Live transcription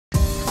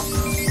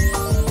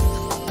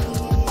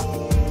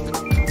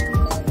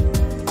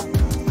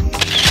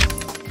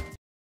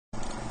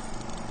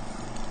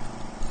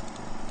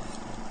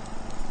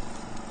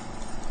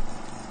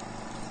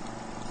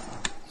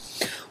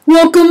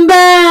Welcome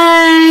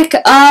back!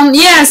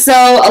 Yeah,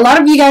 so a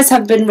lot of you guys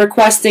have been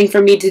requesting for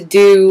me to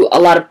do a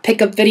lot of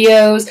pickup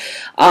videos.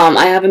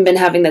 I haven't been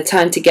having the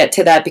time to get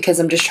to that because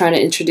I'm just trying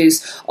to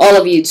introduce all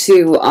of you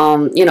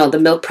to, you know, the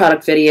milk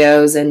product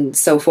videos and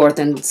so forth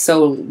and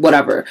so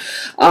whatever.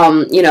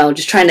 You know,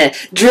 just trying to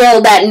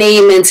drill that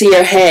name into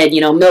your head,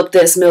 you know, milk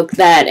this, milk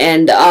that.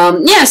 And,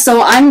 yeah,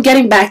 so I'm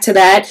getting back to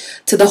that,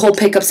 to the whole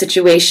pickup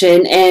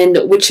situation,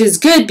 and which is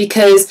good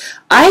because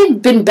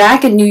I've been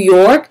back in New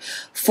York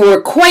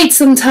for quite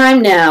some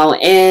time now,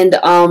 and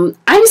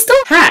I'm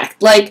still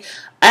packed. Like,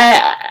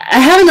 I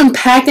haven't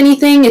unpacked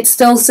anything. It's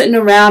still sitting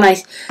around.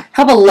 I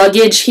have a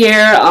luggage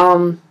here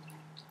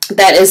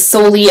that is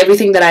solely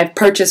everything that I've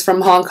purchased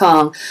from Hong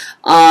Kong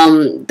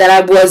that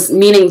I was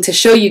meaning to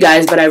show you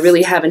guys, but I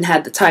really haven't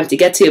had the time to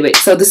get to it.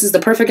 So this is the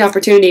perfect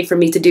opportunity for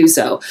me to do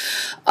so.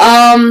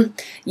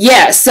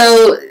 Yeah,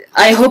 so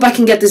I hope I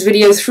can get this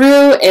video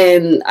through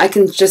and I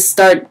can just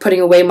start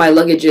putting away my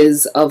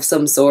luggages of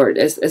some sort.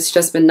 It's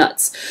just been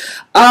nuts.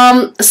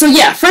 So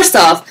yeah, first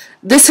off,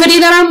 this hoodie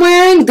that I'm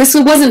wearing, this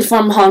wasn't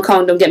from Hong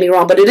Kong, don't get me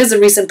wrong, but it is a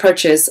recent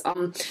purchase.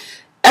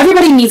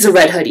 Everybody needs a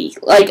red hoodie,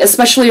 like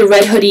especially a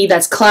red hoodie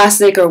that's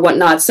classic or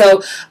whatnot.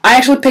 So I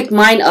actually picked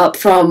mine up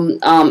from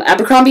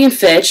Abercrombie &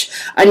 Fitch.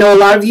 I know a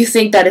lot of you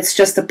think that it's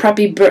just a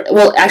preppy,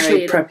 well,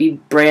 actually a preppy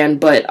brand,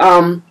 but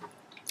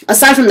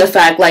aside from the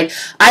fact, like,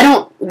 I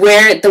don't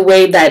wear it the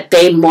way that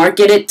they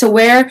market it to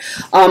wear.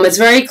 It's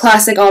very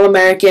classic,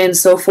 all-American,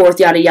 so forth,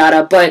 yada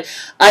yada, but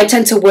I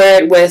tend to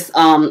wear it with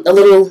a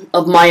little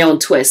of my own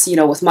twist, you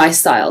know, with my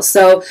style.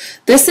 So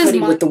this is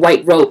with the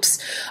white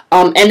ropes,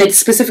 and it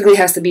specifically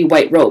has to be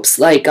white ropes,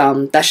 like,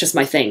 that's just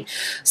my thing.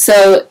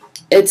 So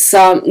it's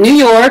New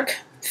York,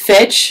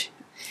 Fitch.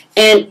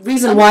 And the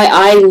reason why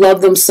I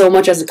love them so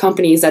much as a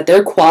company is that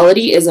their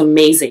quality is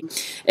amazing.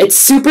 It's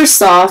super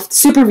soft,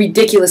 super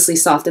ridiculously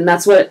soft, and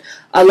that's what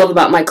I love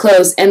about my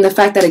clothes, and the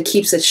fact that it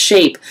keeps its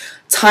shape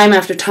time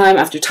after time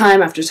after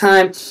time after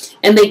time,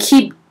 and they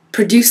keep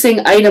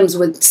producing items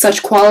with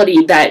such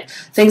quality that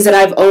things that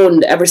I've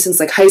owned ever since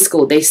like high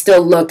school, they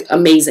still look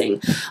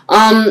amazing.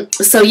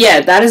 So yeah,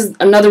 that is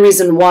another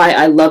reason why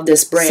I love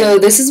this brand. So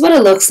this is what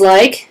it looks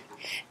like.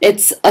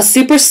 It's a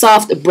super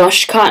soft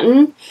brushed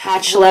cotton,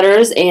 patch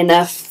letters,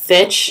 A&F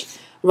Fitch,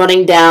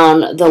 running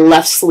down the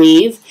left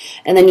sleeve.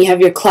 And then you have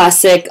your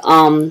classic,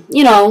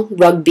 you know,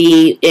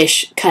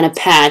 rugby-ish kind of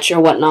patch or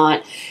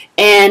whatnot.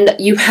 And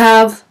you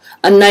have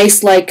a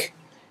nice, like,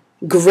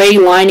 gray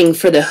lining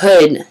for the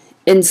hood,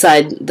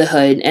 inside the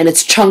hood, and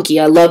it's chunky.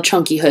 I love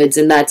chunky hoods,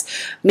 and that's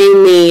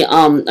mainly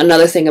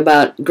another thing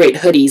about great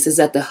hoodies is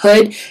that the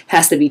hood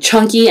has to be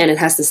chunky and it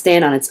has to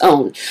stand on its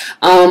own.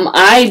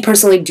 I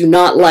personally do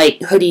not like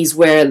hoodies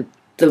where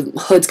the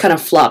hood's kind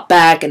of flop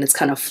back and it's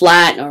kind of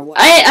flat, or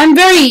I'm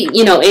very,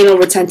 you know, anal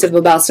retentive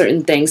about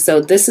certain things,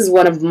 so this is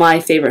one of my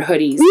favorite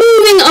hoodies.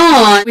 Moving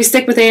on, we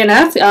stick with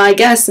A&F, I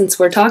guess, since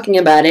we're talking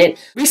about it.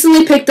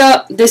 Recently picked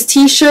up this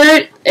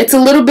t-shirt. It's a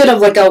little bit of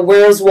like a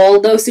Where's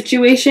Waldo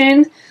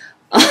situation.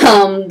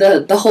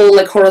 The whole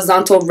like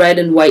horizontal red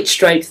and white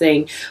stripe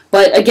thing,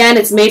 but again,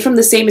 it's made from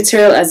the same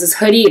material as this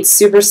hoodie. It's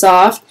super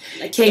soft.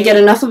 I can't get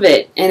enough of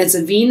it, and it's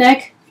a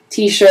v-neck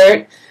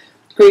t-shirt,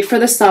 great for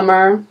the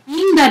summer.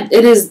 Being that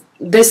it is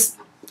this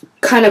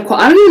kind of,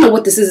 I don't even know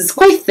what this is. It's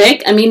quite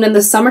thick. I mean, in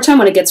the summertime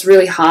when it gets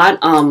really hot,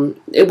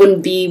 it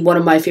wouldn't be one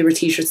of my favorite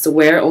t-shirts to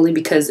wear, only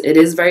because it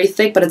is very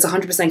thick, but it's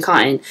 100%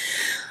 cotton.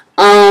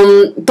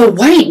 The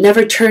white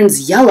never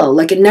turns yellow,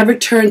 like it never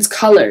turns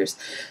colors.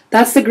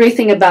 That's the great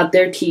thing about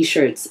their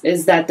t-shirts,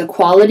 is that the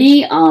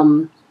quality,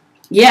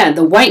 yeah,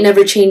 the white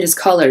never changes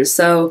colors.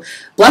 So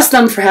bless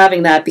them for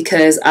having that,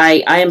 because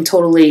I am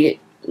totally,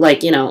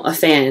 like, you know, a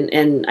fan,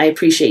 and I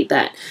appreciate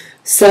that.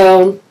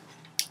 So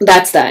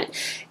that's that.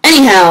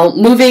 Anyhow,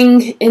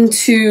 moving on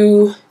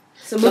to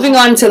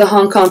the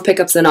Hong Kong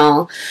pickups and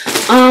all.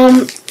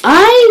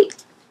 I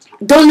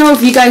don't know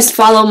if you guys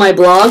follow my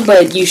blog,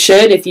 but you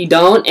should if you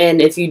don't,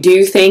 and if you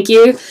do, thank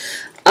you.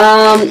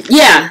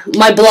 Yeah,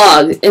 my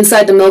blog,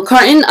 Inside the Milk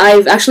Carton.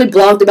 I've actually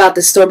blogged about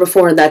this store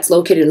before that's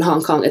located in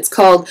Hong Kong. It's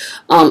called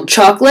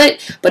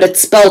Chocolate, but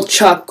it's spelled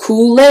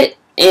Chocoolate,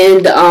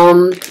 and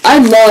I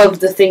love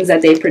the things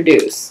that they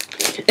produce.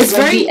 It's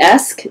very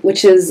esque,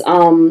 which is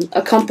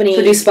a company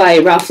produced by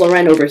Ralph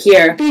Lauren over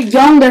here. They're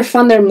young, they're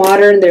fun, they're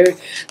modern,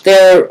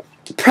 they're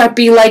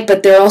preppy-like,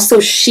 but they're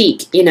also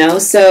chic, you know,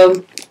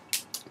 so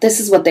this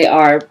is what they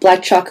are.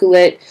 Black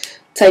chocolate,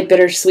 type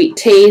bittersweet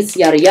taste,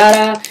 yada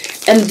yada.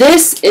 And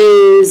this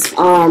is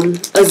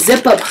a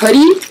zip-up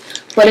hoodie,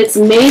 but it's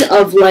made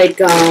of like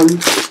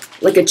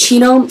a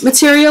chino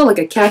material, like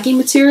a khaki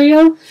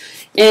material.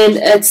 And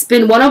it's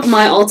been one of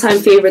my all-time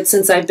favorites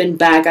since I've been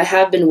back. I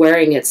have been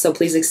wearing it, so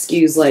please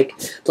excuse like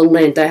the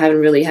lint. I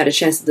haven't really had a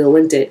chance to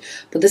delint it.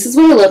 But this is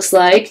what it looks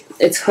like.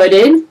 It's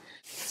hooded,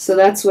 so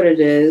that's what it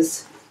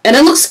is. And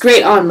it looks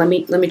great on. Let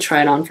me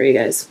try it on for you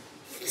guys.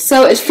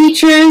 So it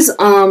features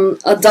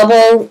a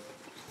double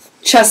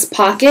chest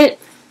pocket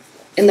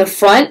in the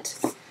front.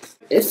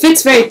 It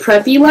fits very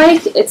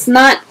preppy-like. It's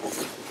not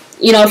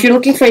you know, if you're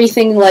looking for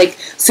anything like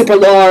super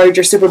large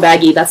or super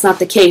baggy, that's not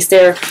the case.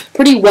 They're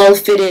pretty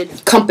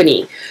well-fitted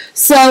company.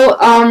 So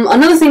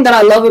another thing that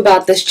I love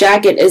about this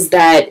jacket is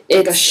that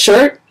it's a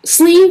shirt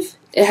sleeve.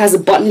 It has a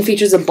button,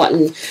 features a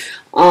button.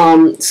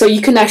 So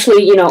you can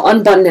actually, you know,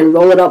 unbutton and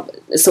roll it up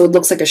so it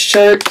looks like a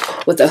shirt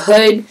with a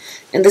hood.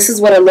 And this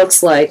is what it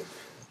looks like.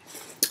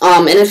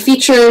 And it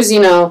features, you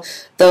know,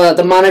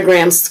 the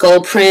monogram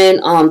skull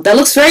print. That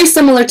looks very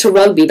similar to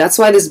rugby. That's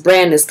why this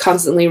brand is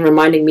constantly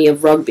reminding me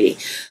of rugby.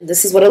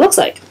 This is what it looks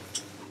like.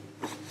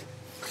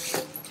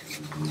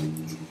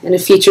 And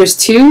it features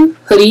 2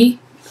 hoodie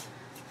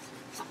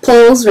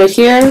pulls right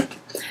here.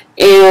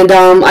 And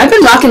I've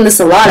been rocking this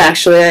a lot,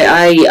 actually.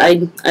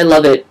 I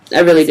love it. I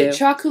really do.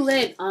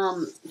 Chocoolate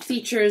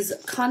features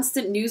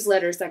constant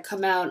newsletters that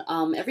come out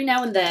every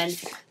now and then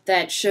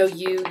that show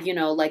you, you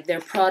know, like their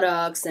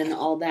products and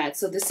all that.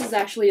 So this is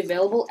actually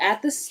available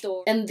at the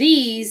store. And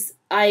these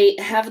I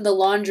have in the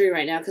laundry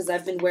right now because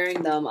I've been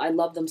wearing them. I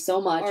love them so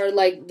much. Or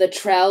like the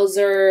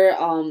trouser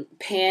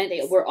pant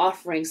they were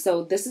offering.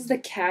 So this is the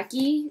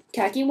khaki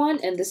one,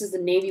 and this is the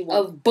navy one,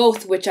 of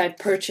both which I've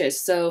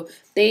purchased. So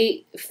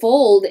they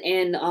fold,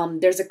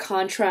 and there's a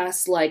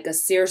contrast like a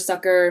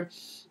seersucker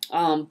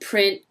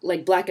print,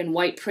 like black and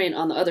white print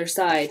on the other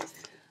side.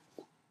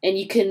 And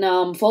you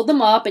can fold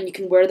them up, and you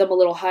can wear them a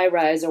little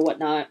high-rise or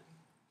whatnot.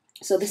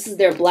 So this is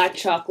their black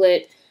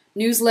chocolate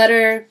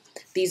newsletter.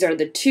 These are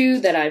the 2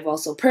 that I've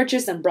also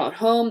purchased and brought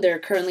home. They're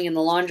currently in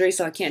the laundry,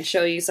 so I can't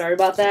show you. Sorry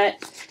about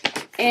that.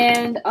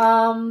 And,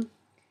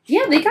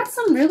 yeah, they got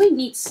some really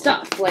neat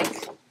stuff.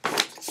 Like,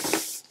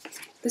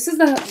 this is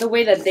the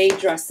way that they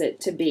dress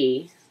it to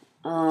be.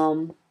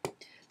 The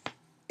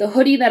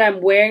hoodie that I'm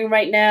wearing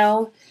right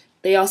now,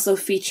 they also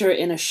feature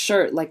in a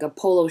shirt, like a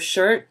polo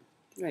shirt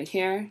right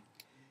here.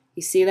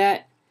 You see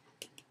that?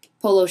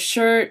 Polo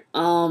shirt.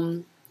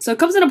 So it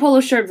comes in a polo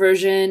shirt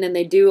version, and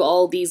they do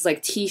all these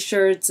like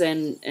t-shirts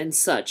and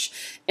such.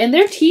 And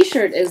their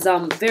t-shirt is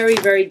very,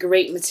 very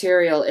great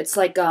material. It's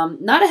like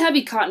not a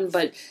heavy cotton,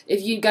 but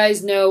if you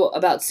guys know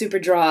about Super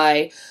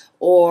Dry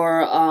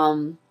or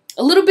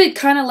a little bit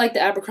kind of like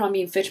the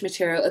Abercrombie & Fitch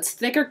material, it's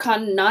thicker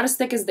cotton, not as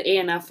thick as the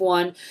A&F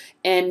one,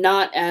 and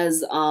not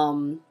as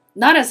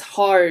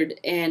hard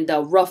and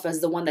rough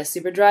as the one that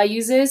Super Dry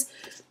uses,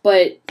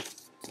 but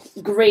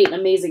great,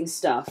 amazing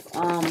stuff.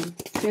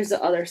 Here's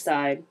the other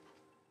side.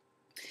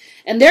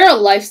 And they're a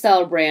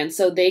lifestyle brand,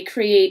 so they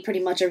create pretty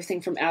much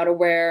everything from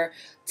outerwear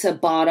to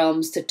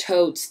bottoms to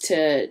totes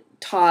to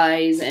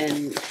ties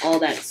and all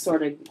that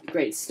sort of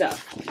great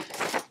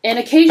stuff. And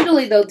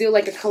occasionally they'll do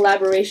like a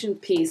collaboration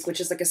piece, which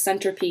is like a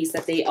centerpiece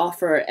that they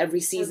offer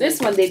every season. So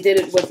this one, they did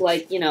it with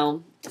like, you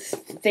know,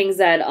 things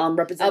that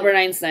represent Albert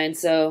Einstein.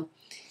 So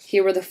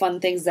here were the fun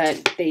things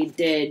that they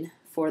did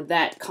for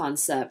that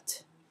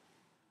concept.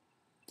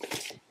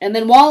 And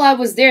then while I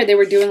was there, they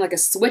were doing like a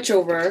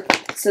switchover.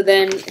 So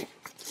then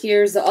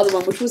here's the other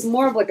one, which was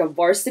more of like a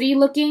varsity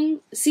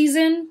looking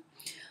season.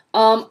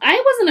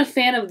 I wasn't a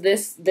fan of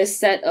this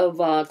set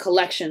of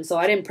collection, so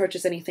I didn't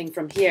purchase anything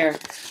from here.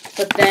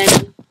 But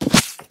then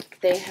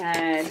they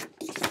had,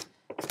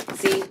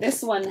 see,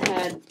 this one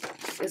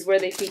is where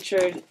they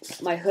featured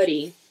my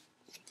hoodie.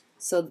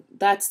 So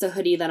that's the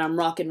hoodie that I'm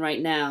rocking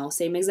right now.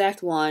 Same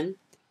exact one.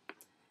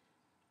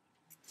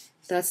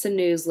 That's the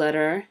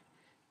newsletter.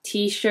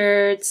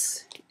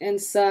 T-shirts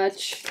and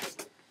such.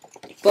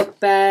 Book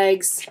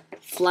bags,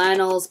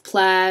 flannels,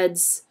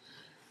 plaids,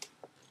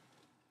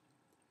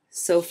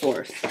 so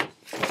forth.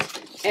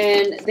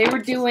 And they were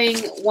doing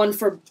one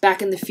for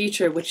Back in the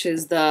Future, which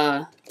is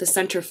the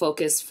center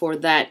focus for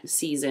that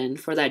season,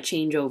 for that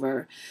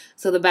changeover.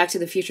 So the Back to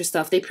the Future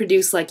stuff, they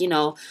produce like, you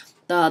know,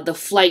 the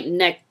flight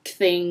neck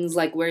things,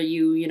 like where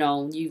you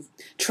know, you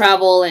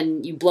travel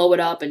and you blow it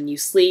up and you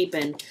sleep,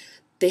 and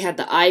they had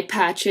the eye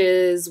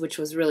patches, which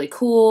was really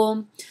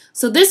cool.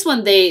 So this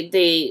one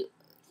they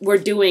were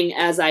doing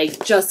as I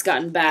just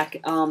gotten back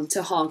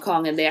to Hong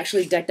Kong, and they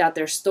actually decked out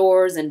their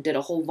stores and did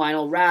a whole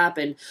vinyl wrap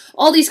and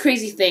all these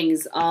crazy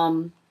things.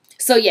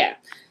 So yeah,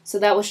 so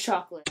that was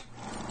Chocolate.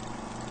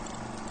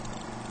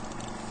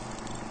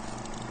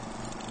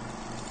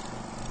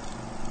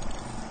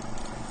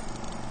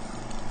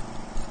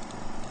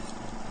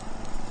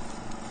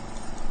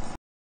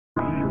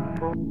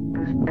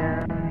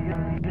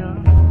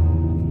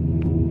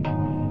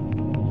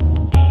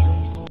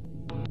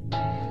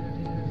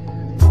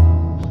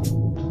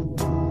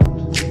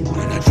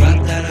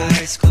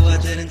 High school, I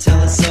didn't tell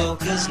her so,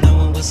 cause no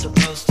one was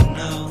supposed to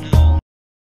know.